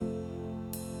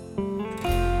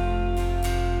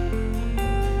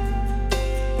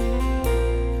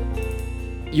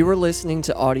You are listening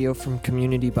to audio from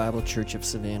Community Bible Church of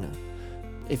Savannah.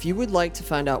 If you would like to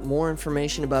find out more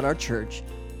information about our church,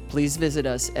 please visit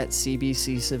us at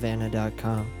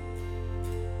cbcsavannah.com.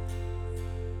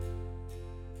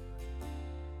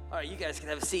 All right, you guys can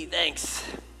have a seat. Thanks.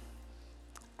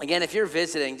 Again, if you're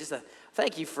visiting, just a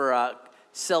thank you for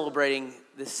celebrating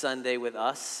this Sunday with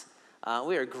us.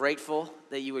 We are grateful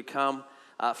that you would come.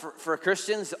 For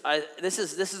Christians, this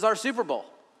is our Super Bowl.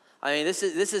 I mean, this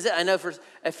is it. I know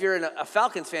if you're a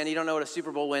Falcons fan, you don't know what a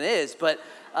Super Bowl win is, but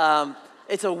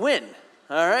it's a win,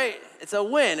 all right? It's a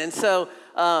win. And so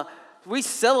we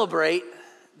celebrate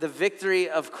the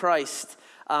victory of Christ,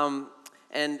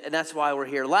 and that's why we're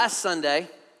here. Last Sunday,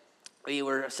 we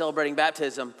were celebrating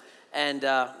baptism, and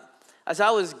as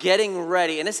I was getting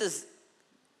ready, and this has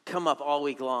come up all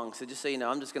week long, so just so you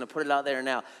know, I'm just going to put it out there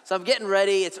now. So I'm getting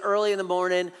ready. It's early in the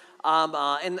morning.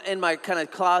 In my kind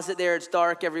of closet there, it's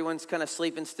dark. Everyone's kind of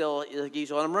sleeping still like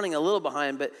usual. And I'm running a little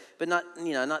behind, but not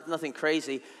nothing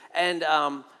crazy. And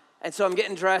so I'm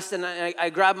getting dressed, and I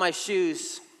grab my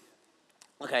shoes.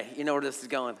 Okay, you know where this is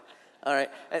going. All right,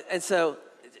 and so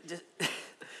just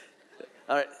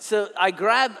all right. So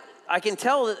I can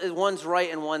tell that one's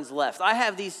right and one's left. I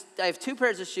have two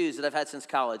pairs of shoes that I've had since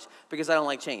college because I don't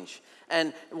like change.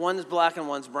 And one's black and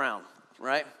one's brown,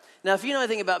 right? Now, if you know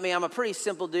anything about me, I'm a pretty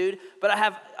simple dude, but I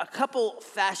have a couple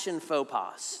fashion faux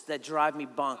pas that drive me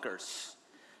bonkers.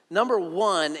 Number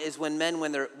one is when men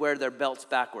wear their belts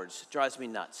backwards. It drives me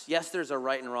nuts. Yes, there's a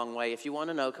right and wrong way. If you want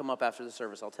to know, come up after the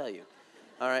service. I'll tell you.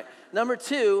 All right. Number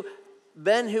two,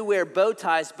 men who wear bow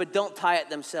ties but don't tie it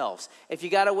themselves. If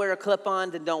you got to wear a clip-on,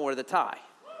 then don't wear the tie.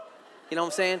 You know what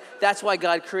I'm saying? That's why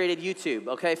God created YouTube,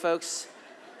 okay, folks?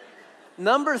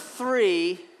 Number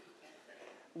three,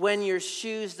 when your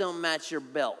shoes don't match your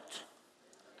belt.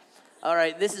 All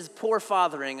right, this is poor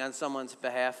fathering on someone's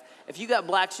behalf. If you got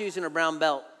black shoes and a brown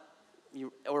belt,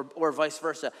 or vice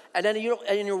versa, and then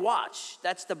your watch,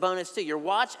 that's the bonus too. Your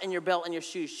watch and your belt and your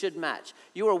shoes should match.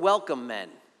 You are welcome, men.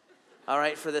 All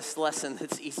right, for this lesson,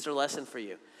 this Easter lesson for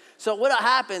you. So what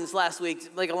happens last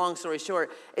week, like a long story short,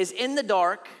 is in the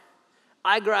dark,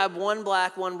 I grabbed one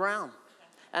black, one brown,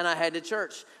 and I head to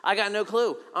church. I got no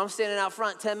clue. I'm standing out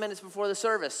front 10 minutes before the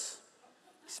service.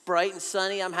 It's bright and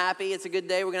sunny. I'm happy. It's a good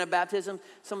day. We're going to have baptism.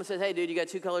 Someone says, hey, dude, you got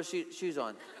two color shoes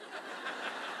on.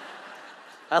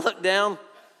 I look down.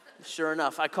 Sure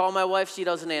enough. I call my wife. She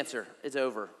doesn't answer. It's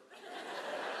over.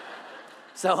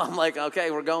 So I'm like,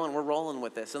 okay, we're rolling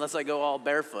with this. Unless I go all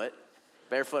barefoot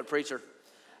preacher.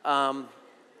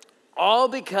 All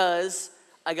because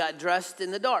I got dressed in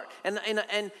the dark.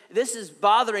 And this is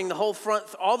bothering the whole front,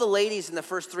 all the ladies in the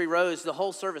first three rows, the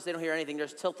whole service. They don't hear anything. They're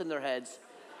just tilting their heads.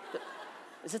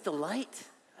 Is it the light?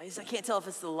 I can't tell if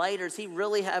it's the light or does he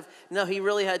really have, no, he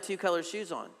really had two color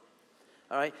shoes on.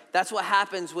 All right? That's what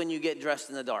happens when you get dressed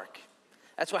in the dark.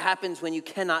 That's what happens when you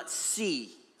cannot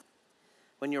see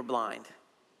when you're blind.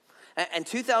 And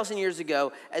 2,000 years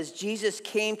ago, as Jesus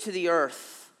came to the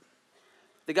earth,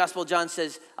 the Gospel of John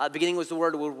says, beginning was the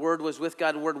Word was with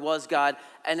God, the Word was God.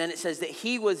 And then it says that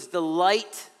he was the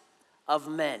light of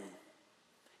men.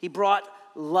 He brought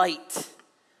light.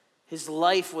 His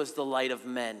life was the light of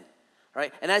men.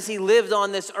 Right? And as he lived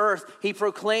on this earth, he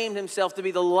proclaimed himself to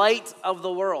be the light of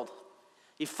the world.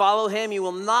 You follow him, you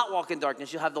will not walk in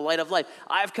darkness. You'll have the light of life.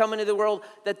 I have come into the world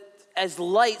that as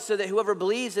light so that whoever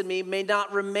believes in me may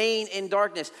not remain in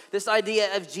darkness. This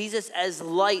idea of Jesus as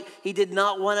light, he did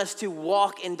not want us to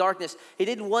walk in darkness. He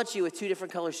didn't want you with two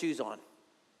different color shoes on,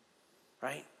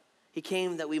 right? He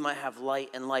came that we might have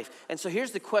light and life. And so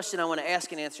here's the question I want to ask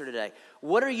and answer today.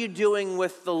 What are you doing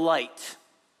with the light?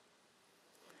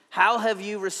 How have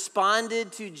you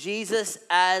responded to Jesus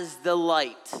as the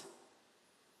light?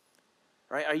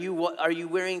 Right? Are you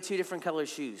wearing two different color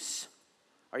shoes?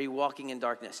 Are you walking in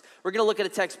darkness? We're going to look at a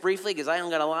text briefly because I don't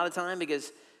got a lot of time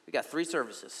because we got 3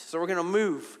 services. So we're going to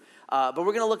move. But we're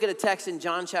going to look at a text in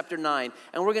John chapter 9.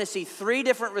 And we're going to see 3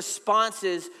 different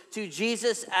responses to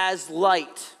Jesus as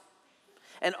light.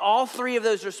 And all 3 of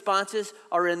those responses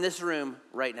are in this room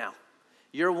right now.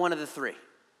 You're one of the 3.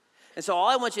 And so all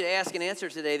I want you to ask and answer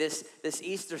today, this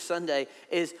Easter Sunday,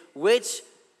 is which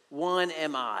one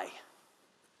am I?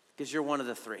 Because you're one of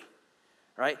the 3.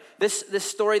 Right? This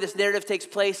story, this narrative takes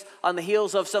place on the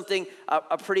heels of something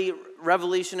a pretty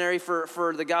revolutionary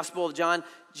for the Gospel of John.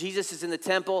 Jesus is in the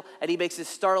temple, and he makes this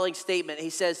startling statement.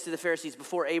 He says to the Pharisees,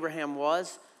 before Abraham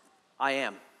was, I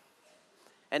am.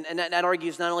 And that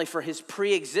argues not only for his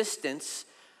pre-existence,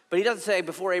 But he doesn't say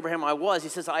before Abraham I was. He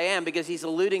says I am, because he's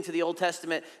alluding to the Old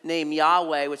Testament name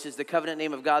Yahweh, which is the covenant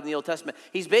name of God in the Old Testament.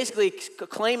 He's basically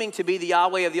claiming to be the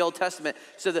Yahweh of the Old Testament.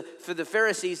 So for the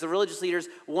Pharisees, the religious leaders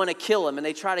want to kill him, and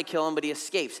they try to kill him, but he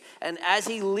escapes. And as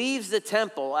he leaves the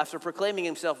temple after proclaiming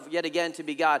himself yet again to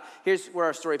be God, here's where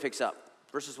our story picks up,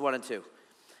 verses 1 and 2.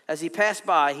 As he passed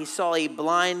by, he saw a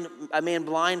man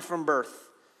blind from birth.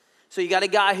 So you got a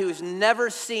guy who's never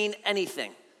seen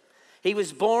anything. He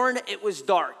was born, it was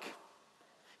dark.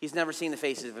 He's never seen the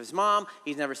faces of his mom.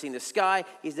 He's never seen the sky.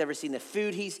 He's never seen the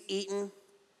food he's eaten.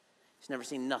 He's never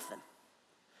seen nothing.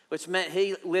 Which meant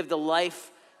he lived a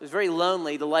life, it was very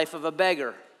lonely, the life of a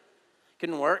beggar.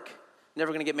 Couldn't work,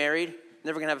 never gonna get married,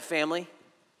 never gonna have a family,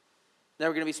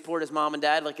 never gonna be supported his mom and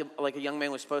dad like a young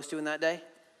man was supposed to in that day.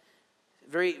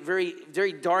 Very, very,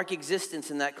 very dark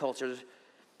existence in that culture.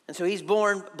 And so he's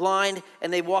born blind,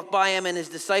 and they walk by him and his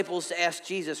disciples ask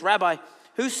Jesus, Rabbi,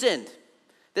 who sinned,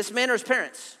 this man or his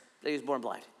parents, that he was born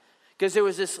blind? Because there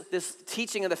was this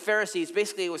teaching of the Pharisees.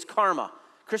 Basically, it was karma,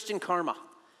 Christian karma.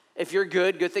 If you're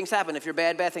good, good things happen. If you're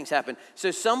bad, bad things happen.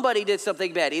 So somebody did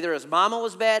something bad. Either his mama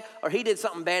was bad or he did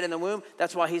something bad in the womb.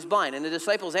 That's why he's blind. And the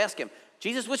disciples ask him,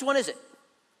 Jesus, which one is it?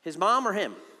 His mom or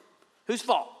him? Whose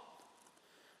fault?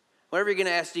 Whenever you're going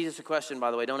to ask Jesus a question,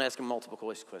 by the way, don't ask him multiple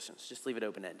questions. Just leave it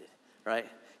open-ended, right?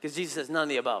 Because Jesus says none of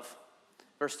the above.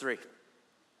 Verse 3.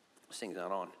 This thing's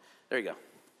not on. There you go.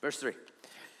 Verse 3.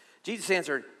 Jesus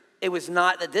answered, it was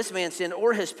not that this man sinned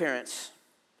or his parents,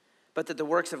 but that the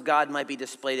works of God might be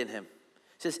displayed in him.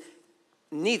 It says,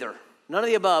 neither, none of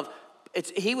the above.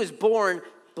 He was born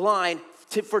blind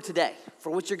for today, for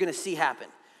what you're going to see happen.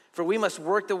 For we must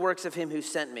work the works of him who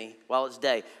sent me while it's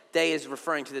day. Day is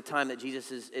referring to the time that Jesus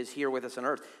is here with us on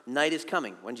earth. Night is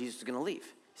coming when Jesus is going to leave.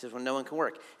 He says, when no one can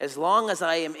work. As long as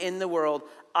I am in the world,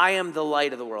 I am the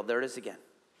light of the world. There it is again.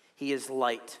 He is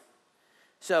light.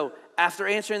 So after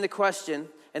answering the question,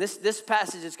 and this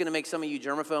passage is going to make some of you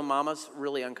germaphobe mamas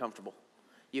really uncomfortable.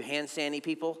 You hand sandy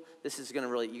people, this is going to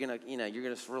really, you're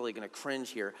really going to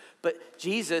cringe here. But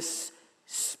Jesus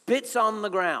spits on the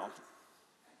ground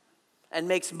and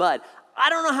makes mud. I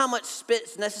don't know how much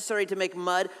spit's necessary to make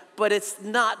mud, but it's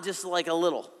not just like a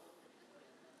little.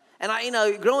 And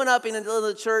growing up in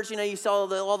the church, you saw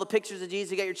all the pictures of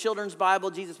Jesus. You got your children's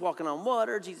Bible, Jesus walking on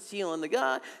water, Jesus healing the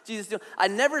guy, I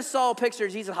never saw a picture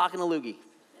of Jesus hawking a loogie.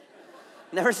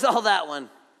 Never saw that one.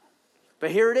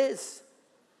 But here it is.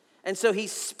 And so he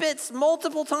spits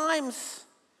multiple times,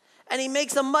 and he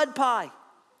makes a mud pie.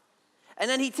 And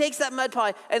then he takes that mud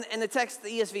pie, and the text, the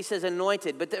ESV says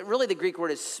anointed, but really the Greek word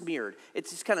is smeared. It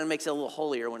just kind of makes it a little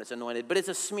holier when it's anointed, but it's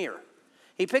a smear.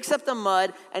 He picks up the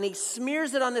mud, and he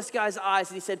smears it on this guy's eyes,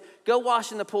 and he said, go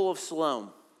wash in the pool of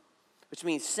Siloam, which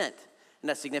means sent. And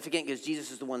that's significant because Jesus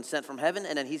is the one sent from heaven,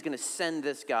 and then he's going to send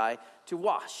this guy to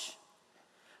wash.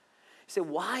 You say,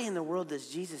 why in the world does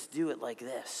Jesus do it like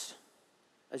this?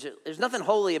 There's nothing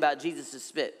holy about Jesus'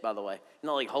 spit, by the way.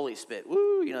 Not like holy spit.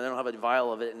 Woo, they don't have a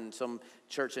vial of it in some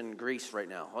church in Greece right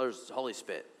now. Oh, there's holy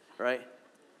spit, right?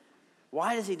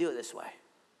 Why does he do it this way?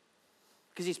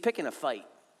 Because he's picking a fight,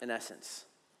 in essence.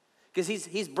 Because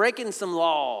he's breaking some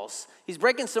laws. He's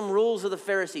breaking some rules of the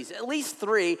Pharisees. At least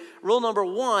 3. Rule number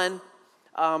 1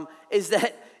 is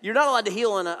that you're not allowed to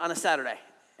heal on a Saturday.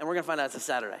 And we're going to find out it's a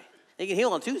Saturday. You can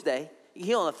heal on Tuesday. You can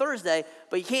heal on a Thursday,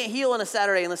 but you can't heal on a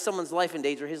Saturday unless someone's life in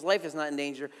danger. His life is not in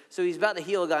danger, so he's about to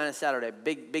heal a guy on a Saturday.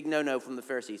 Big no-no from the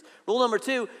Pharisees. Rule number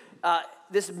 2,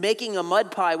 this making a mud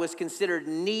pie was considered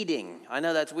kneading. I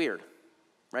know that's weird,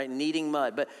 right? Kneading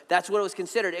mud, but that's what it was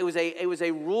considered. It was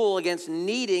a rule against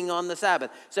kneading on the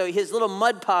Sabbath. So his little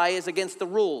mud pie is against the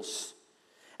rules.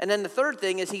 And then the third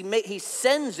thing is he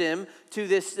sends him to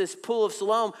this pool of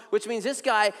Siloam, which means this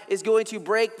guy is going to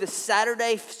break the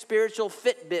Saturday spiritual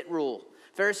Fitbit rule.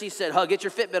 Pharisees said, get your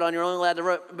Fitbit on. You're only allowed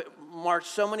to march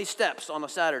so many steps on a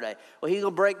Saturday. Well, he's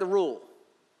going to break the rule.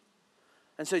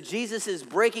 And so Jesus is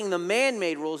breaking the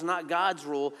man-made rules, not God's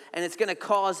rule, and it's going to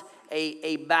cause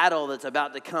a battle that's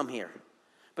about to come here.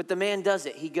 But the man does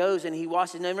it. He goes and he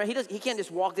washes. He can't just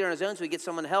walk there on his own, so he gets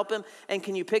someone to help him. And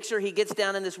can you picture, he gets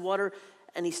down in this water,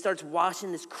 and he starts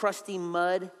washing this crusty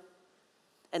mud,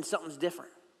 and something's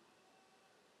different.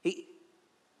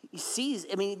 He sees,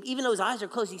 even though his eyes are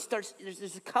closed,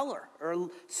 there's a color or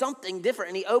something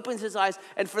different, and he opens his eyes,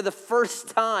 and for the first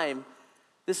time,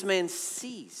 this man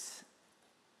sees,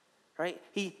 right?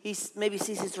 He maybe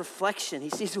sees his reflection. He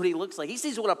sees what he looks like. He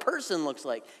sees what a person looks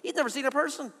like. He's never seen a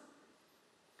person.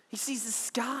 He sees the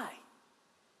sky.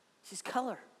 He sees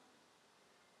color.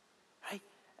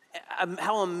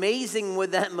 How amazing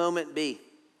would that moment be?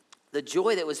 The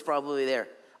joy that was probably there.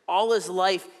 All his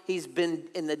life, he's been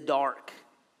in the dark.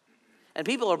 And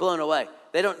people are blown away.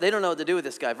 They don't know what to do with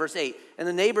this guy. Verse 8, and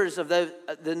the neighbors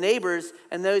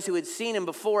and those who had seen him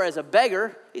before as a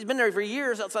beggar, he's been there for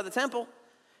years outside the temple.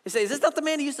 They say, is this not the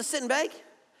man who used to sit and beg?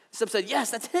 Some said,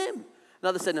 yes, that's him.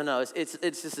 Another said, no, it's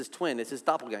just his twin. It's his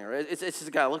doppelganger. It's just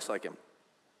a guy that looks like him.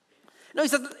 No, he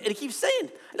said, and he keeps saying,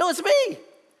 no, it's me.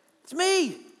 It's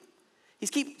me. He's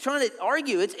keep trying to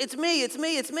argue. It's me.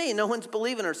 And no one's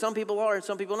believing her. Some people are and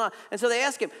some people not. And so they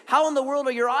ask him, how in the world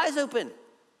are your eyes open?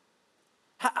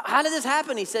 How did this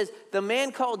happen? He says, the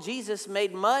man called Jesus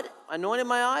made mud, anointed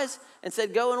my eyes, and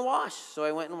said, go and wash. So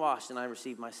I went and washed, and I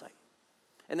received my sight.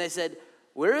 And they said,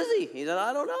 where is he? He said,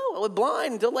 I don't know. I was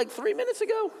blind until like 3 minutes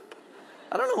ago.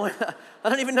 I don't know. I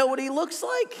don't even know what he looks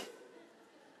like.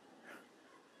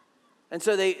 And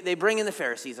so they bring in the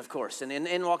Pharisees, of course. And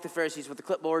in walk the Pharisees with the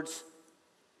clipboards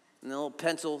and the little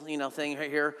pencil, thing right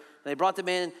here. And they brought the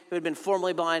man who had been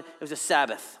formerly blind. It was a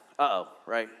Sabbath.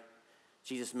 Right?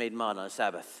 Jesus made mud on a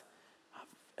Sabbath.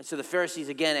 And so the Pharisees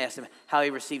again asked him how he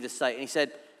received his sight. And he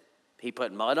said, he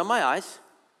put mud on my eyes.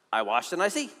 I washed and I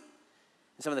see.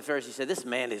 And some of the Pharisees said, this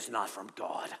man is not from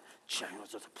God. Check.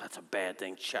 That's a bad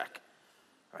thing. Check.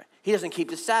 Right? He doesn't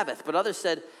keep the Sabbath. But others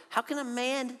said, how can a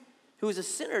man who is a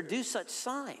sinner do such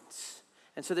signs?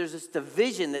 And so there's this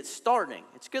division that's starting.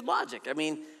 It's good logic. I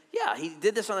mean, yeah, he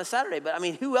did this on a Saturday, but I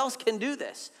mean, who else can do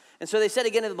this? And so they said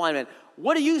again to the blind man,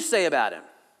 what do you say about him?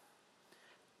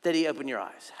 That he opened your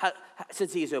eyes.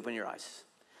 Since he's opened your eyes.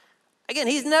 Again,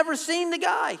 he's never seen the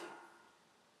guy.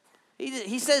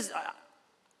 He says,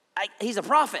 he's a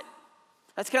prophet.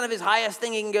 That's kind of his highest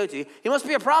thing he can go to. He must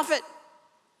be a prophet.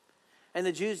 And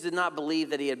the Jews did not believe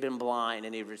that he had been blind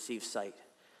and he had received sight.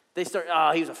 They start,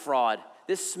 he was a fraud.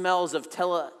 This smells of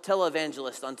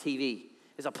televangelist on TV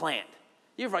is a plant.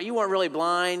 You're right, you weren't really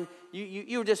blind.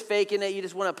 You were just faking it. You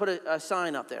just want to put a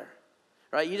sign up there,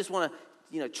 right? You just want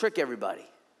to, trick everybody,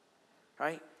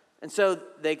 right? And so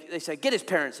they say, get his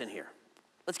parents in here.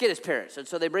 Let's get his parents. And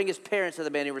so they bring his parents to the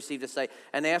man who received his sight,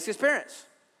 and they ask his parents,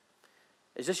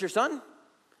 is this your son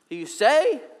who you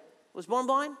say was born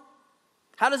blind?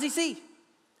 How does he see?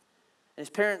 And his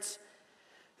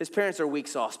parents are weak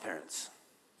sauce parents.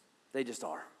 They just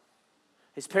are.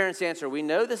 His parents answer, we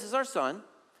know this is our son.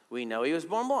 We know he was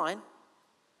born blind.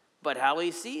 But how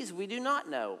he sees, we do not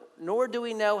know. Nor do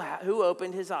we know who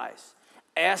opened his eyes.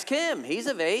 Ask him. He's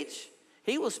of age.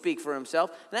 He will speak for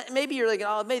himself. Maybe you're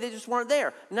like, maybe they just weren't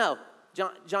there. No,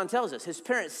 John tells us his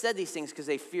parents said these things because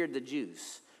they feared the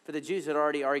Jews. For the Jews had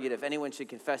already argued if anyone should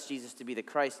confess Jesus to be the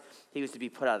Christ, he was to be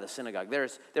put out of the synagogue.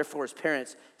 Therefore, his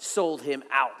parents sold him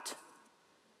out.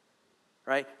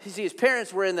 Right? You see, his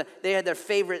parents were they had their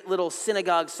favorite little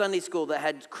synagogue Sunday school that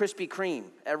had Krispy Kreme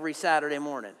every Saturday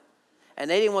morning. And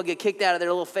they didn't want to get kicked out of their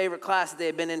little favorite class that they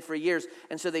had been in for years.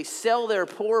 And so they sell their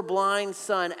poor blind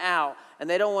son out, and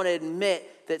they don't want to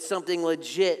admit that something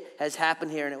legit has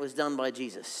happened here and it was done by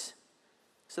Jesus.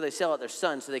 So they sell out their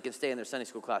son so they can stay in their Sunday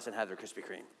school class and have their Krispy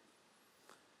Kreme.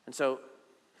 And so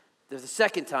there's the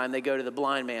second time they go to the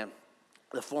blind man,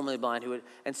 the formerly blind,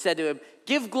 and said to him,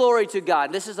 give glory to God.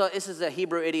 And this is a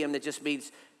Hebrew idiom that just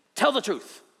means, tell the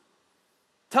truth.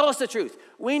 Tell us the truth.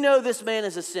 We know this man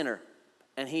is a sinner.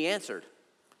 And he answered,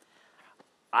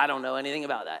 I don't know anything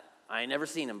about that. I ain't never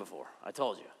seen him before. I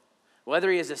told you.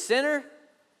 Whether he is a sinner,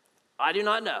 I do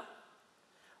not know.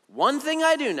 One thing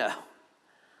I do know,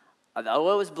 although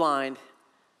I was blind,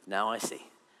 now I see.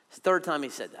 It's the third time he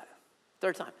said that.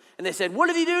 Third time. And they said, what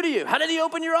did he do to you? How did he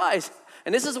open your eyes?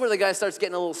 And this is where the guy starts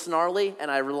getting a little snarly, and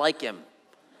I like him.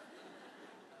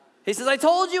 He says, I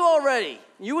told you already.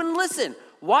 You wouldn't listen.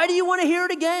 Why do you want to hear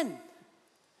it again?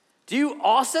 Do you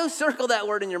also, circle that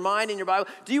word in your mind, in your Bible,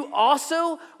 do you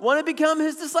also want to become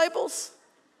his disciples?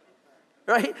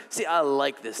 Right? See, I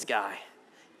like this guy.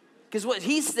 Because what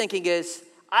he's thinking is,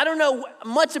 I don't know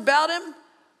much about him,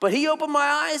 but he opened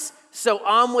my eyes, so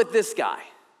I'm with this guy.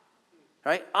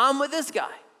 Right? I'm with this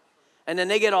guy. And then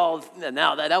they get all,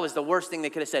 now that was the worst thing they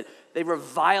could have said. They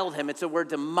reviled him. It's a word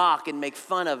to mock and make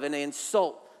fun of, and they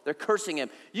insult. They're cursing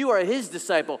him. You are his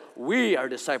disciple. We are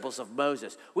disciples of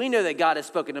Moses. We know that God has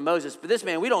spoken to Moses, but this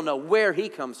man, we don't know where he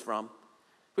comes from.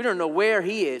 We don't know where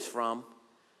he is from.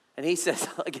 And he says,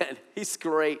 again, he's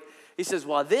great. He says,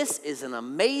 well, this is an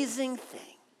amazing thing.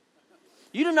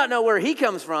 You do not know where he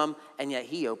comes from, and yet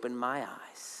he opened my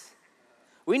eyes.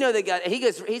 We know that God, he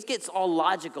gets all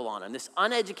logical on him. This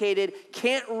uneducated,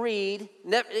 can't read,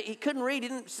 he couldn't read, he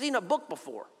didn't see a book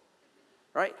before.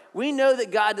 Right? We know that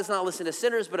God does not listen to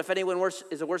sinners, but if anyone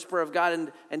is a worshiper of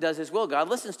God and does his will, God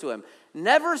listens to him.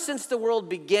 Never since the world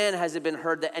began has it been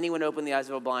heard that anyone opened the eyes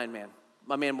of a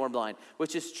man born blind,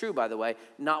 which is true, by the way.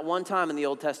 Not one time in the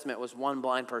Old Testament was one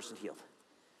blind person healed.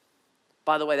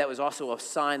 By the way, that was also a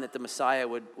sign that the Messiah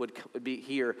would be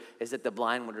here, is that the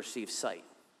blind would receive sight.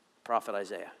 Prophet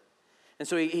Isaiah. And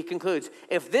so he concludes,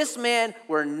 if this man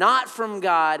were not from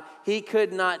God, he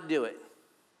could not do it.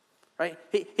 Right?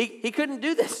 He couldn't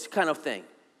do this kind of thing.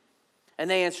 And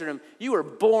they answered him, you were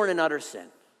born in utter sin.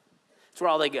 That's where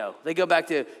all they go. They go back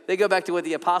to what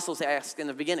the apostles asked in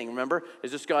the beginning. Remember?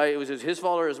 Is this guy, was it his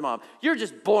fault or his mom? You're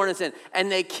just born in sin.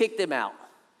 And they kicked him out.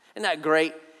 Isn't that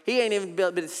great? He ain't even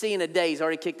been seen a day. He's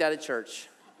already kicked out of church.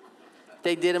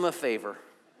 They did him a favor.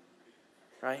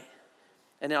 Right?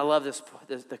 And I love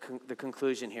the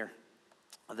conclusion here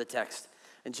of the text.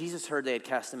 And Jesus heard they had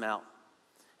cast him out.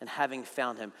 And having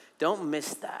found him. Don't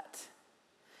miss that.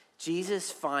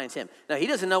 Jesus finds him. Now, he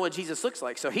doesn't know what Jesus looks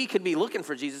like. So he could be looking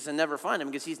for Jesus and never find him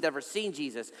because he's never seen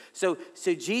Jesus. So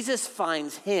Jesus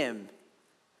finds him.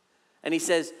 And he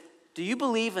says, do you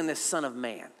believe in the Son of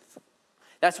Man?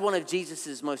 That's one of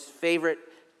Jesus' most favorite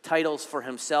titles for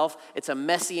himself. It's a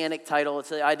messianic title. It's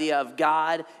the idea of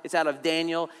God. It's out of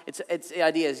Daniel. It's the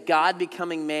idea is God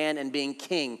becoming man and being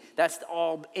king. That's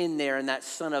all in there in that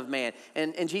Son of Man.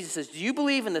 And Jesus says, do you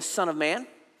believe in the Son of Man?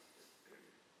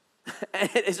 And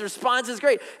his response is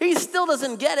great. He still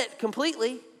doesn't get it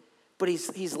completely, but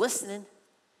he's listening.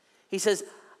 He says,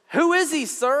 who is he,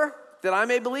 sir, that I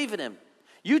may believe in him?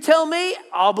 You tell me,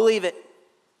 I'll believe it.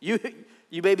 You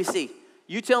baby see.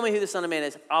 You tell me who the Son of Man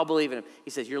is, I'll believe in him.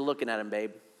 He says, you're looking at him,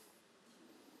 babe.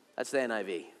 That's the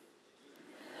NIV.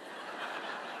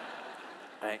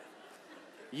 Right?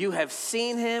 You have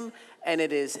seen him, and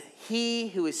it is he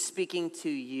who is speaking to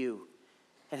you.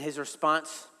 And his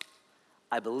response,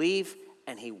 I believe,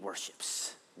 and he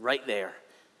worships right there.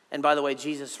 And by the way,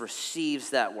 Jesus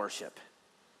receives that worship.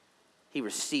 He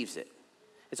receives it.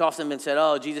 It's often been said,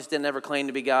 oh, Jesus didn't ever claim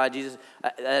to be God. Jesus,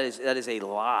 that is a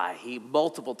lie. He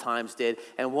multiple times did.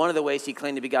 And one of the ways he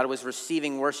claimed to be God was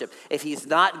receiving worship. If he's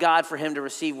not God, for him to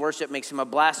receive worship makes him a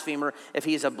blasphemer. If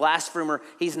he's a blasphemer,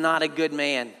 he's not a good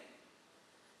man.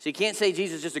 So you can't say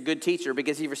Jesus is just a good teacher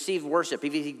because he received worship.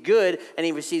 If he's good and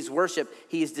he receives worship,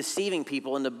 he is deceiving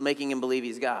people into making him believe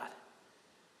he's God.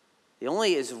 It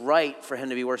only is right for him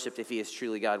to be worshiped if he is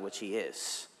truly God, which he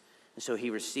is. And so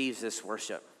he receives this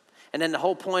worship. And then the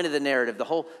whole point of the narrative, the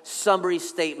whole summary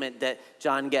statement that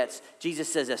John gets,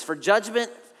 Jesus says this, for judgment,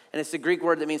 and it's the Greek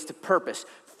word that means to purpose.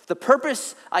 The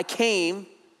purpose I came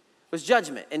was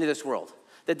judgment into this world,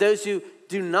 that those who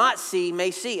do not see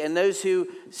may see, and those who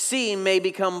see may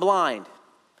become blind.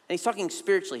 And he's talking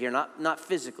spiritually here, not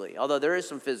physically, although there is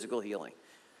some physical healing.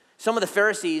 Some of the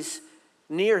Pharisees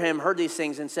near him heard these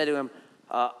things and said to him,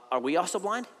 are we also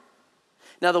blind?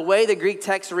 Now, the way the Greek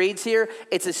text reads here,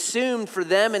 it's assumed for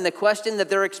them in the question that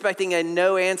they're expecting a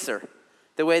no answer,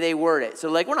 the way they word it. So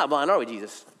like, we're not blind, are we,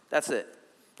 Jesus? That's it.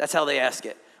 That's how they ask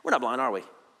it. We're not blind, are we?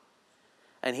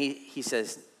 And he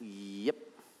says, yep.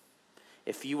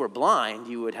 If you were blind,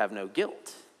 you would have no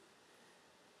guilt.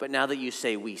 But now that you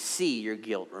say we see, your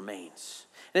guilt remains.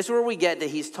 And that's where we get that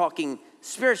he's talking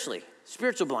spiritually,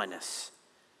 spiritual blindness,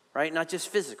 right? Not just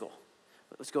physical.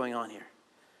 What's going on here?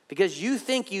 Because you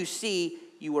think you see,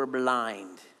 you are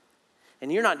blind.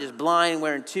 And you're not just blind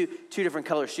wearing two different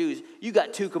color shoes. You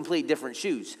got two complete different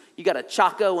shoes. You got a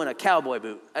Chaco and a cowboy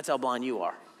boot. That's how blind you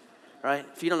are, right?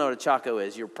 If you don't know what a Chaco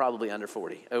is, you're probably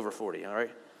over 40, all right?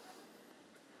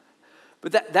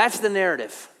 But that's the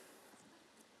narrative.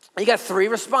 You got three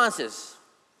responses.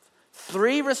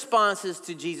 Three responses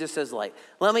to Jesus as light.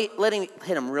 Let him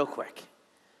hit them real quick,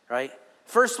 right?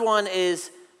 First one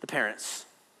is the parents.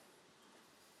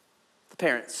 The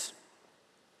parents.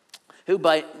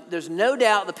 There's no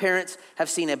doubt the parents have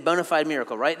seen a bona fide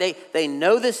miracle, right? They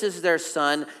know this is their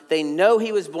son. They know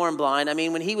he was born blind. I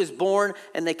mean, when he was born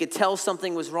and they could tell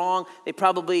something was wrong, they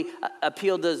probably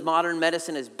appealed to modern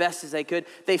medicine as best as they could.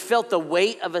 They felt the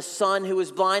weight of a son who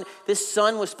was blind. This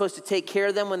son was supposed to take care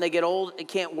of them when they get old and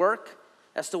can't work.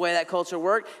 That's the way that culture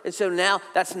worked. And so now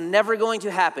that's never going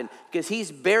to happen because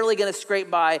he's barely going to scrape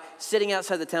by sitting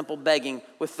outside the temple begging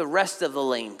with the rest of the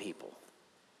lame people.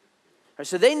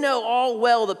 So they know all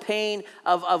well the pain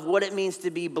of what it means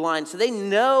to be blind. So they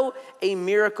know a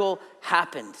miracle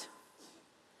happened.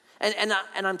 And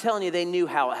I'm telling you, they knew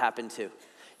how it happened too.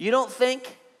 You don't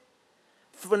think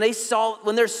when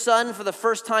their son for the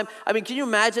first time, I mean, can you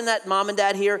imagine that mom and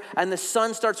dad here and the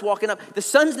son starts walking up? The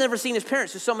son's never seen his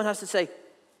parents, so someone has to say,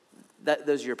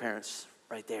 those are your parents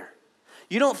right there.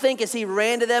 You don't think as he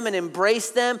ran to them and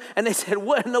embraced them and they said,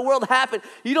 what in the world happened?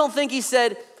 You don't think he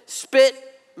said, spit,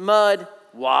 mud,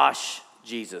 wash,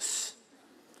 Jesus.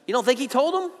 You don't think he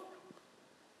told them?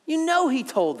 You know he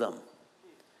told them.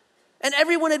 And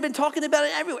everyone had been talking about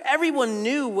it. Everyone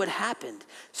knew what happened.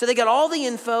 So they got all the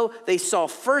info. They saw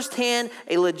firsthand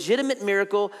a legitimate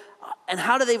miracle. And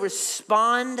how do they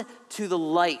respond to the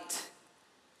light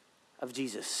of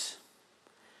Jesus?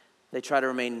 They try to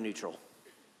remain neutral.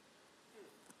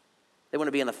 They want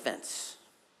to be on the fence,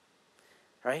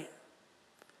 right?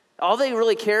 All they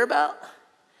really care about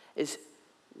is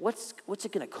what's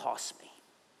it going to cost me?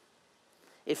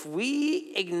 If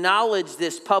we acknowledge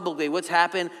this publicly, what's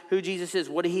happened, who Jesus is,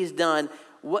 what he's done,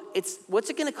 what's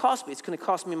it going to cost me? It's going to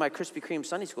cost me my Krispy Kreme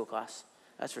Sunday school class.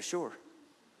 That's for sure.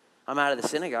 I'm out of the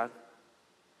synagogue.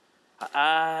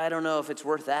 I don't know if it's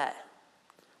worth that.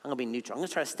 I'm going to be neutral. I'm going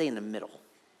to try to stay in the middle.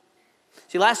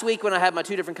 See, last week when I had my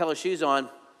 2 different color shoes on,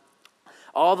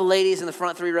 all the ladies in the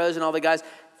front 3 rows and all the guys,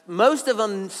 most of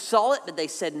them saw it, but they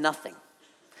said nothing.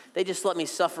 They just let me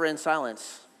suffer in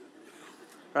silence,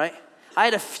 right? I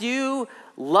had a few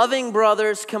loving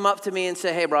brothers come up to me and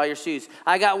say, hey, bro, your shoes.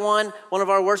 I got one of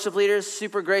our worship leaders,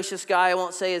 super gracious guy, I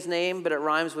won't say his name, but it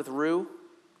rhymes with Rue,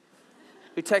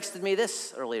 who texted me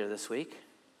this earlier this week.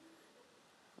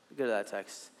 Go to that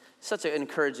text. Such an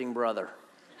encouraging brother.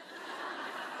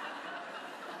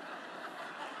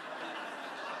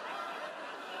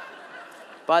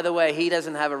 By the way, he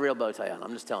doesn't have a real bow tie on.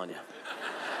 I'm just telling you.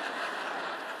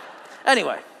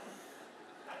 Anyway,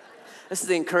 this is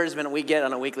the encouragement we get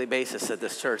on a weekly basis at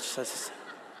this church. A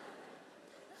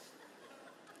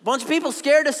bunch of people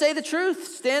scared to say the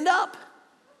truth. Stand up,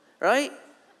 right?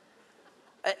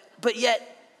 But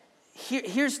yet,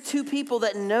 here's 2 people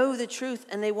that know the truth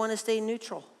and they want to stay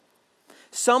neutral.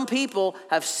 Some people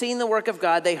have seen the work of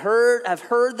God. They have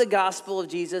heard the gospel of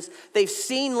Jesus. They've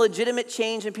seen legitimate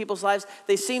change in people's lives.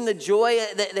 They've seen the joy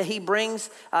that he brings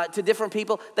to different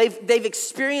people. They've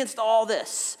experienced all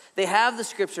this. They have the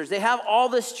scriptures. They have all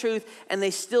this truth, and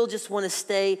they still just want to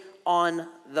stay on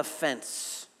the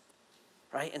fence,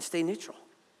 right? And stay neutral.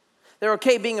 They're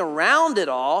okay being around it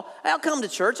all. I'll come to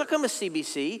church. I'll come to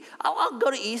CBC. I'll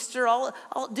go to Easter. I'll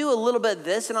do a little bit of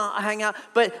this, and I'll hang out.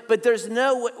 But there's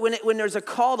when there's a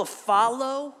call to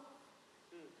follow,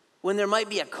 when there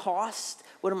might be a cost,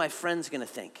 what are my friends going to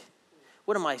think?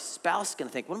 What are my spouse going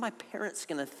to think? What are my parents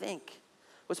going to think?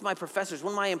 What's my professors?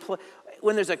 What are my employees?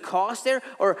 When there's a cost there,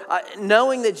 or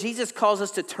knowing that Jesus calls us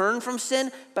to turn from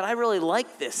sin, but I really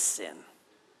like this sin.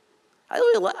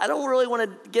 I don't really want to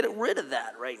get rid of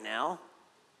that right now.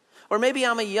 Or maybe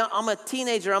I'm a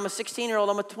teenager, I'm a 16-year-old,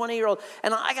 I'm a 20-year-old,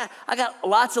 and I got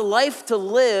lots of life to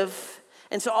live,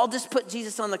 and so I'll just put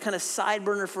Jesus on the kind of side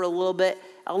burner for a little bit.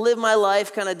 I'll live my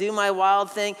life, kind of do my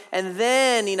wild thing, and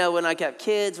then, when I get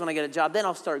kids, when I get a job, then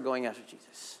I'll start going after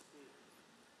Jesus.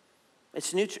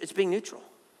 It's neutral. It's being neutral.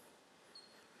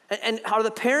 And are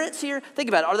the parents here, think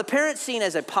about it, are the parents seen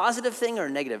as a positive thing or a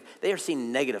negative? They are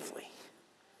seen negatively.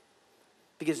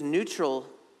 Because neutral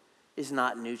is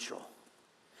not neutral.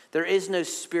 There is no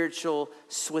spiritual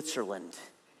Switzerland.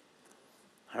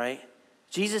 All right?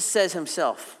 Jesus says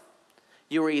himself,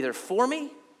 you are either for me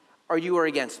or you are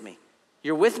against me.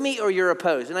 You're with me or you're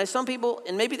opposed. And some people,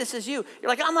 and maybe this is you, you're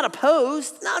like, I'm not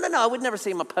opposed. No, I would never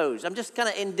say I'm opposed. I'm just kind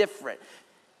of indifferent.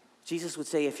 Jesus would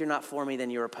say, if you're not for me,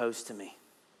 then you're opposed to me.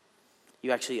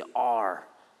 You actually are.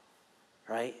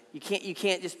 Right? You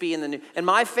can't just be in the new. In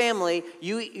my family,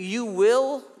 you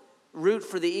will root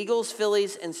for the Eagles,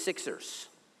 Phillies, and Sixers.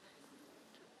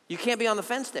 You can't be on the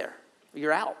fence there.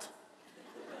 You're out.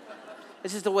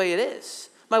 This is the way it is.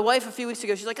 My wife a few weeks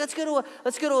ago, she's like, let's go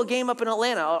to a game up in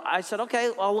Atlanta. I said,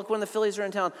 okay, I'll look when the Phillies are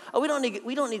in town. Oh, we don't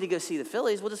need to go see the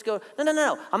Phillies. We'll just go.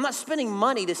 No. I'm not spending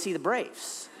money to see the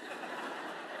Braves.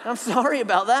 I'm sorry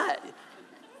about that.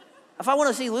 If I want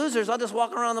to see losers, I'll just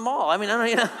walk around the mall. I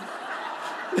don't.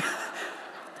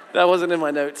 That wasn't in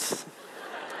my notes.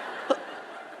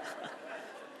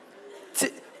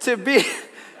 to be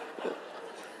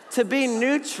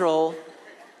neutral,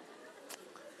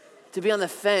 to be on the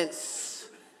fence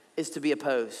is to be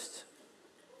opposed.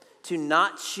 To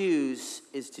not choose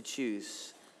is to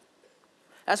choose.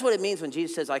 That's what it means when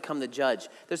Jesus says, I come to judge.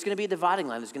 There's going to be a dividing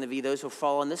line. There's going to be those who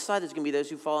fall on this side. There's going to be those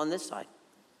who fall on this side.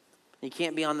 You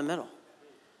can't be on the middle,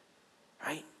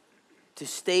 right? To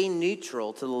stay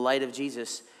neutral to the light of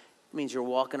Jesus means you're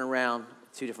walking around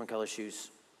with 2 different color shoes.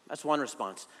 That's one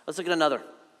response. Let's look at another.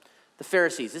 The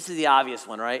Pharisees. This is the obvious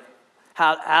one, right?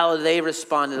 How they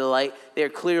respond to the light. They're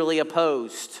clearly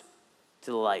opposed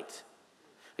to the light.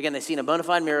 Again, they've seen a bona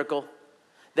fide miracle.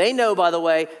 They know, by the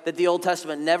way, that the Old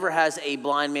Testament never has a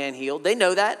blind man healed. They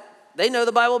know that. They know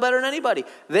the Bible better than anybody.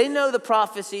 They know the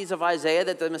prophecies of Isaiah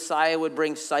that the Messiah would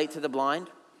bring sight to the blind.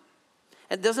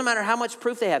 And it doesn't matter how much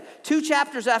proof they have. 2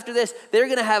 chapters after this, they're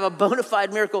going to have a bona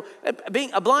fide miracle. Being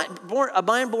a born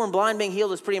blind being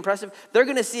healed is pretty impressive. They're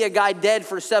going to see a guy dead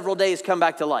for several days come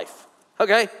back to life.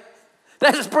 Okay?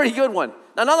 That's a pretty good one.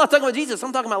 Now, I'm not talking about Jesus.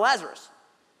 I'm talking about Lazarus.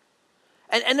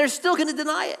 And they're still going to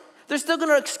deny it. They're still going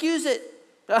to excuse it.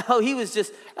 He's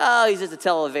just a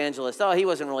televangelist. Oh, he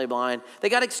wasn't really blind. They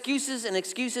got excuses and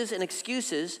excuses and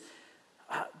excuses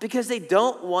because they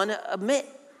don't want to admit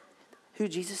who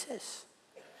Jesus is.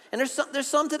 And there's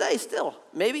some today still.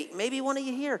 Maybe one of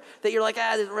you here that you're like,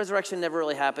 the resurrection never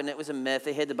really happened. It was a myth.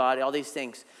 They hid the body, all these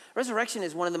things. Resurrection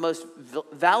is one of the most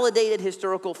validated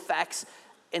historical facts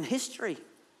in history.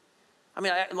 I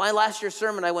mean, my last year's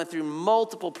sermon, I went through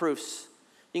multiple proofs.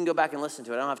 You can go back and listen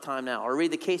to it. I don't have time now. Or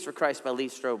read The Case for Christ by Lee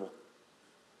Strobel.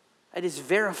 It is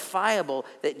verifiable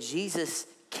that Jesus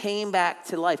came back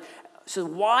to life. So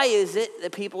why is it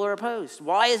that people are opposed?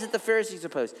 Why is it the Pharisees are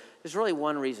opposed? There's really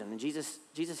one reason, and Jesus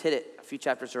hit it a few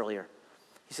chapters earlier.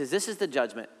 He says, this is the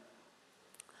judgment.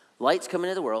 Light's come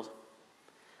into the world,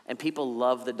 and people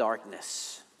love the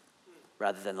darkness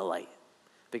rather than the light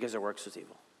because their works was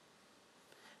evil.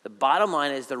 The bottom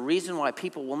line is the reason why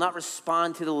people will not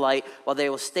respond to the light while they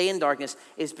will stay in darkness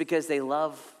is because they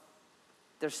love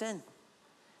their sin,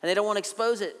 and they don't want to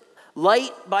expose it.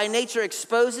 Light by nature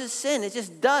exposes sin. It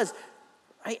just does.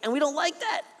 Right? And we don't like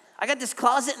that. I got this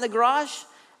closet in the garage.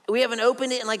 We haven't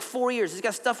opened it in like 4 years. It's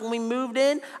got stuff when we moved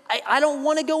in. I don't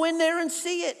want to go in there and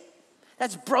see it.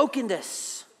 That's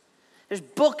brokenness. There's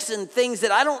books and things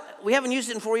that we haven't used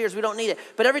it in 4 years. We don't need it.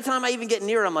 But every time I even get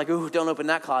near it, I'm like, ooh, don't open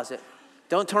that closet.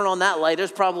 Don't turn on that light.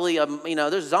 There's probably,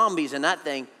 there's zombies in that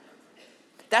thing.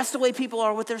 That's the way people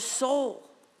are with their soul.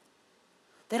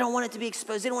 They don't want it to be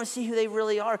exposed. They don't want to see who they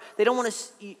really are. They don't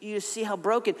want you to see how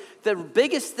broken. The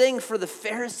biggest thing for the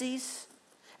Pharisees,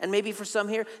 and maybe for some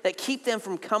here, that keep them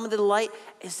from coming to the light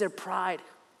is their pride.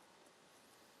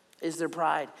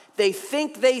 They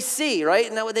think they see, right?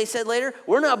 Isn't that what they said later?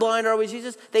 We're not blind, are we,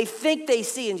 Jesus? They think they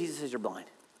see, and Jesus says you're blind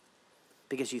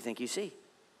because you think you see.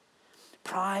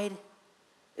 Pride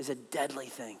is a deadly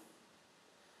thing,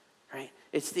 right?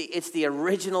 It's the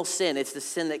original sin. It's the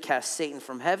sin that cast Satan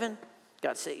from heaven.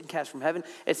 Got Satan cast from heaven.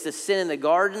 It's the sin in the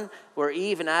garden where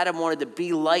Eve and Adam wanted to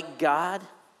be like God,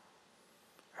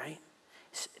 right?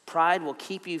 Pride will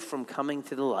keep you from coming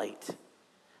to the light.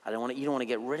 You don't want to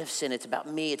get rid of sin. It's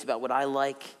about me. It's about what I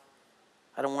like.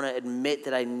 I don't want to admit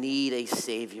that I need a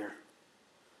Savior.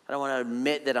 I don't want to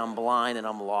admit that I'm blind and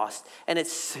I'm lost. And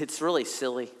it's really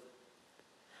silly.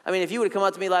 I mean, if you would have come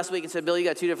up to me last week and said, Bill, you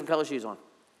got 2 different color shoes on.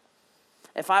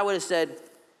 If I would have said,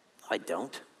 I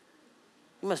don't.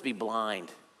 You must be blind.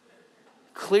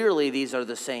 Clearly, these are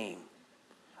the same.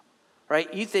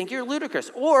 Right? You think you're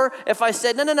ludicrous. Or if I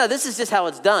said, no, this is just how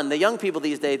it's done. The young people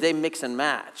these days, they mix and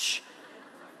match.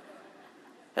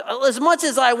 As much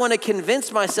as I want to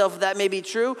convince myself that may be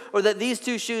true or that these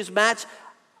 2 shoes match,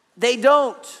 they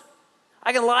don't.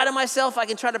 I can lie to myself. I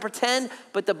can try to pretend.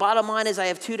 But the bottom line is I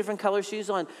have 2 different color shoes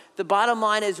on. The bottom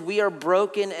line is we are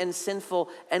broken and sinful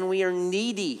and we are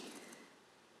needy.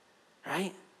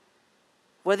 Right?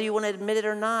 Whether you want to admit it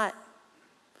or not,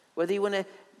 whether you want to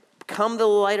come to the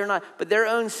light or not, but their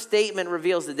own statement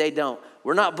reveals that they don't.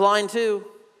 We're not blind too,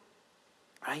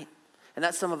 right? And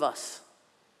that's some of us.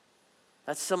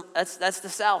 That's the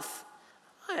South.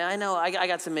 I know I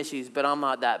got some issues, but I'm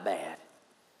not that bad.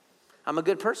 I'm a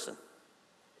good person,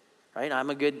 right?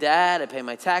 I'm a good dad. I pay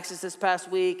my taxes this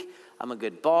past week. I'm a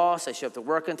good boss. I show up to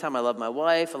work on time. I love my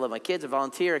wife. I love my kids. I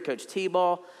volunteer. I coach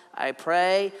T-ball. I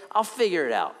pray. I'll figure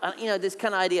it out. This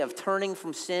kind of idea of turning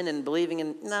from sin and believing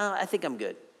in, no, I think I'm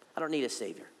good. I don't need a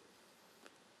Savior.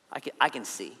 I can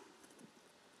see.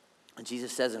 And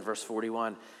Jesus says in verse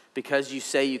 41, because you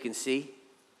say you can see,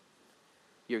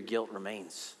 your guilt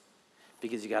remains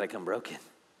because you got to come broken.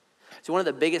 So one of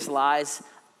the biggest lies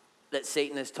that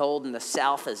Satan has told and the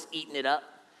South has eaten it up,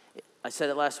 I said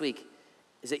it last week,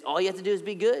 is that all you have to do is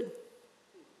be good.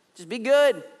 Just be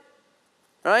good,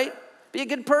 right? Be a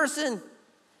good person.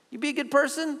 You be a good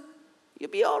person,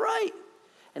 you'll be all right.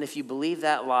 And if you believe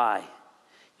that lie,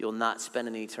 you'll not spend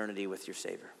an eternity with your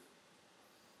Savior,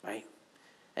 right?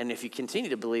 And if you continue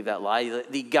to believe that lie,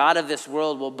 the God of this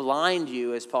world will blind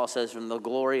you, as Paul says, from the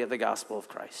glory of the gospel of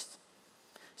Christ.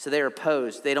 So they're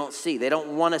opposed. They don't see. They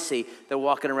don't want to see. They're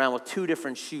walking around with 2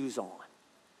 different shoes on,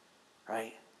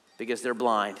 right? Because they're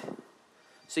blind.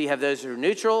 So you have those who are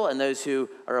neutral and those who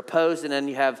are opposed, and then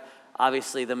you have,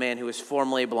 obviously, the man who is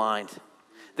formerly blind.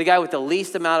 The guy with the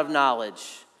least amount of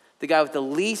knowledge. The guy with the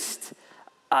least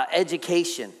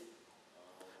education,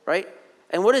 right?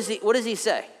 And what does he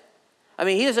say? I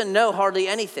mean, he doesn't know hardly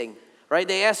anything, right?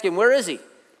 They ask him, where is he?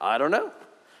 I don't know.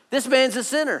 This man's a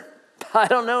sinner. I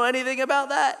don't know anything about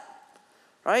that,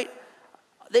 right?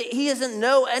 He doesn't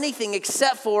know anything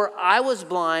except for, I was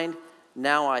blind,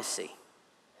 now I see.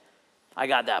 I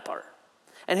got that part.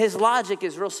 And his logic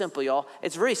is real simple, y'all.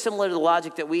 It's very similar to the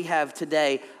logic that we have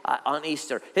today on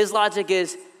Easter. His logic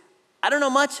is, I don't know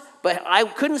much, but I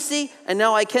couldn't see, and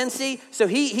now I can see. So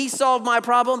he solved my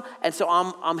problem, and so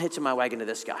I'm hitching my wagon to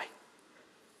this guy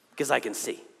because I can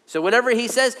see. So whatever he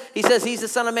says he's the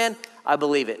Son of Man, I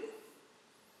believe it,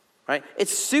 right?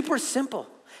 It's super simple.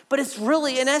 But it's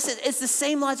really, in essence, it's the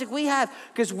same logic we have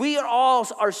because we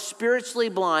are spiritually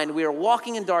blind. We are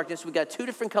walking in darkness. We got two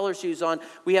different color shoes on.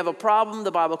 We have a problem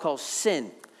the Bible calls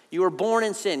sin. You were born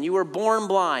in sin. You were born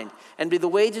blind. And the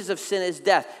wages of sin is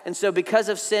death. And so because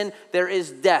of sin, there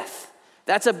is death.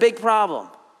 That's a big problem.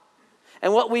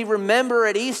 And what we remember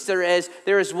at Easter is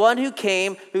there is one who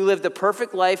came, who lived a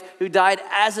perfect life, who died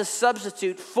as a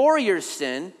substitute for your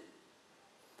sin.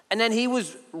 And then he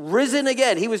was risen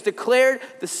again. He was declared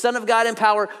the Son of God in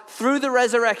power through the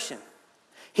resurrection.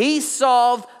 He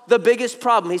solved the biggest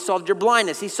problem. He solved your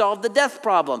blindness. He solved the death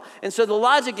problem. And so the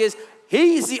logic is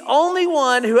he's the only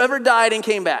one who ever died and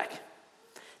came back.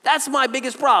 That's my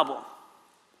biggest problem.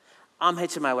 I'm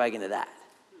hitching my wagon to that.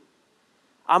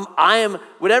 I am,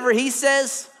 whatever he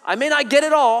says, I may not get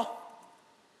it all.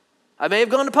 I may have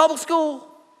gone to public school.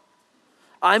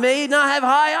 I may not have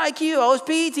high IQ. I was a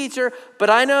PE teacher, but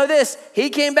I know this.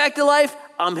 He came back to life.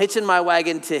 I'm hitching my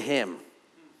wagon to him.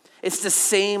 It's the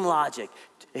same logic.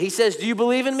 He says, do you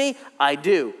believe in me? I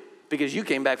do, because you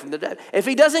came back from the dead. If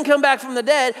he doesn't come back from the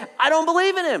dead, I don't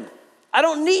believe in him. I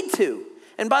don't need to.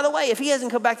 And by the way, if he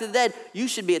hasn't come back to the dead, you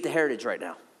should be at the Heritage right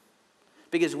now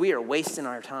because we are wasting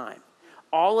our time.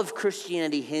 All of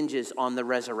Christianity hinges on the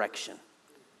resurrection.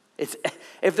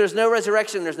 If there's no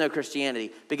resurrection, there's no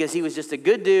Christianity because he was just a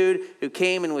good dude who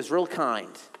came and was real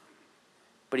kind.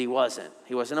 But he wasn't.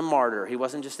 He wasn't a martyr. He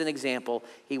wasn't just an example.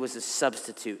 He was a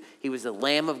substitute. He was the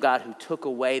Lamb of God who took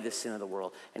away the sin of the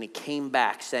world. And he came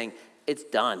back saying, it's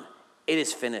done. It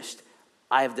is finished.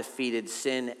 I have defeated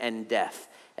sin and death.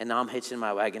 And now I'm hitching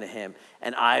my wagon to him.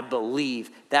 And I believe.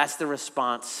 That's the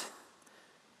response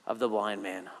of the blind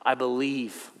man. I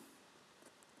believe.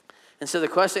 And so the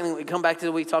question, we come back to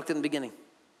what we talked in the beginning.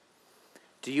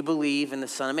 Do you believe in the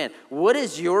Son of Man? What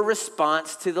is your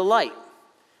response to the light?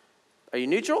 Are you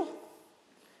neutral?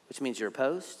 Which means you're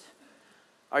opposed.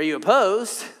 Are you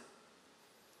opposed?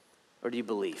 Or do you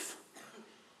believe?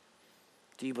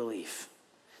 Do you believe?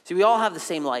 See, we all have the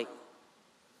same light.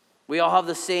 We all have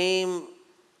the same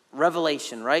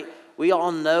revelation, right? We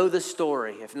all know the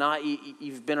story. If not,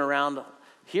 you've been around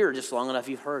here just long enough,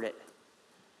 you've heard it.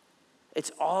 It's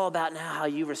all about now how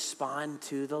you respond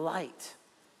to the light.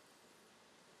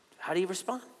 How do you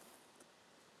respond?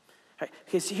 Right,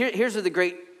 because here's what the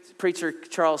great preacher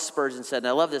Charles Spurgeon said, and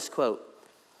I love this quote.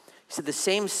 He said, the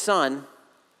same sun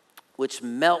which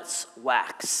melts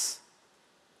wax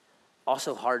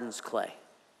also hardens clay.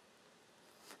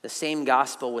 The same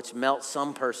gospel which melts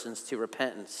some persons to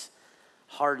repentance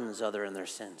hardens others in their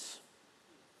sins.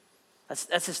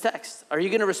 That's his text. Are you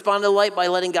going to respond to the light by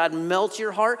letting God melt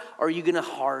your heart, or are you going to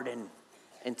harden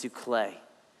into clay?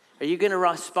 Are you going to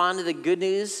respond to the good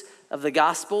news of the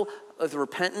gospel with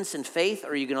repentance and faith, or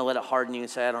are you going to let it harden you and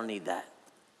say, I don't need that?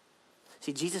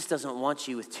 See, Jesus doesn't want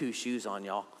you with two shoes on,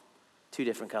 y'all. Two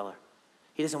different color.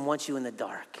 He doesn't want you in the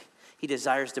dark. He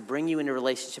desires to bring you into a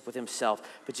relationship with himself.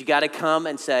 But you got to come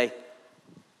and say,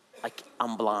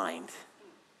 I'm blind.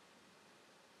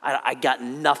 I got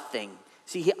nothing.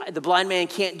 See, the blind man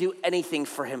can't do anything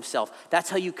for himself. That's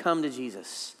how you come to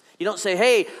Jesus. You don't say,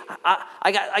 hey,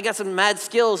 I got some mad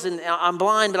skills and I'm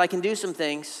blind, but I can do some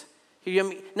things.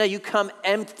 No, you come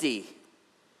empty.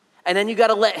 And then you got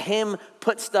to let him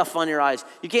put stuff on your eyes.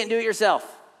 You can't do it yourself.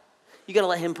 You got to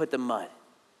let him put the mud.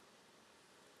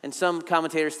 And some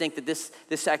commentators think that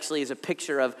this actually is a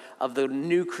picture of the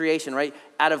new creation, right?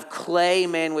 Out of clay,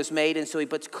 man was made, and so he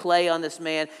puts clay on this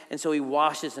man, and so he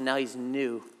washes, and now he's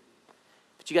new.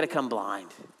 But you got to come blind.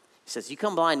 He says, you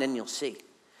come blind, then you'll see.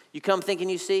 You come thinking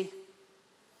you see,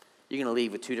 you're going to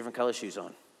leave with two different color shoes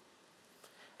on.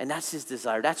 And that's his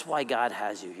desire. That's why God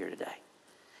has you here today.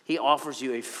 He offers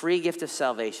you a free gift of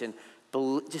salvation,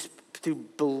 just through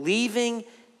believing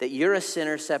that you're a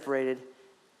sinner separated,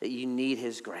 that you need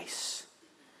his grace.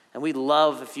 And we'd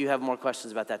love, if you have more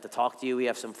questions about that, to talk to you. We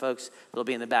have some folks that'll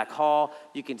be in the back hall.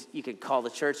 You can call the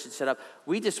church and set up.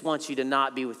 We just want you to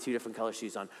not be with two different color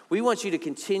shoes on. We want you to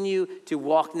continue to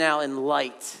walk now in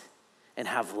light and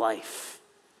have life,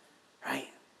 right?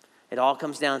 It all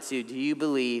comes down to, do you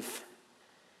believe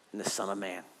in the Son of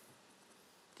Man?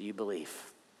 Do you believe,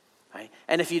 right?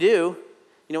 And if you do,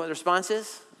 you know what the response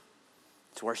is?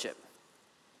 It's worship,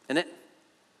 isn't it?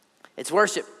 It's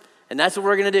worship. And that's what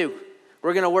we're going to do.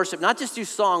 We're going to worship, not just do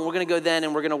song. We're going to go then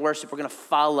and we're going to worship. We're going to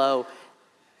follow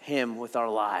him with our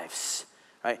lives,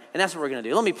 right? And that's what we're going to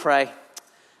do. Let me pray,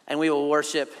 and we will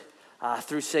worship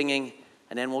through singing,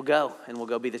 and then we'll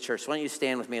go be the church. So why don't you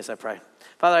stand with me as I pray?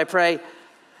 Father, I pray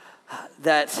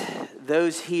that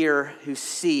those here who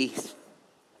see,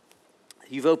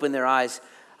 you've opened their eyes,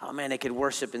 oh man, they could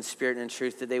worship in spirit and in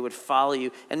truth, that they would follow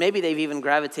you. And maybe they've even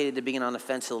gravitated to being on the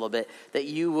fence a little bit, that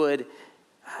you would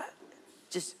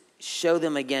just show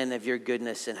them again of your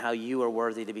goodness and how you are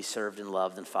worthy to be served and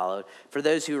loved and followed. For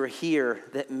those who are here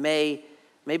that maybe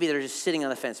they're just sitting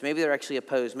on the fence, maybe they're actually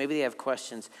opposed, maybe they have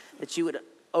questions, that you would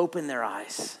open their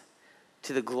eyes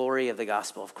to the glory of the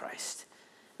gospel of Christ.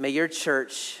 May your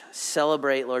church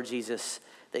celebrate, Lord Jesus,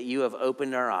 that you have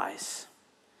opened our eyes,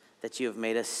 that you have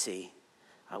made us see.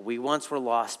 We once were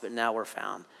lost, but now we're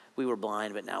found. We were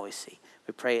blind, but now we see.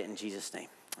 We pray it in Jesus' name.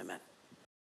 Amen.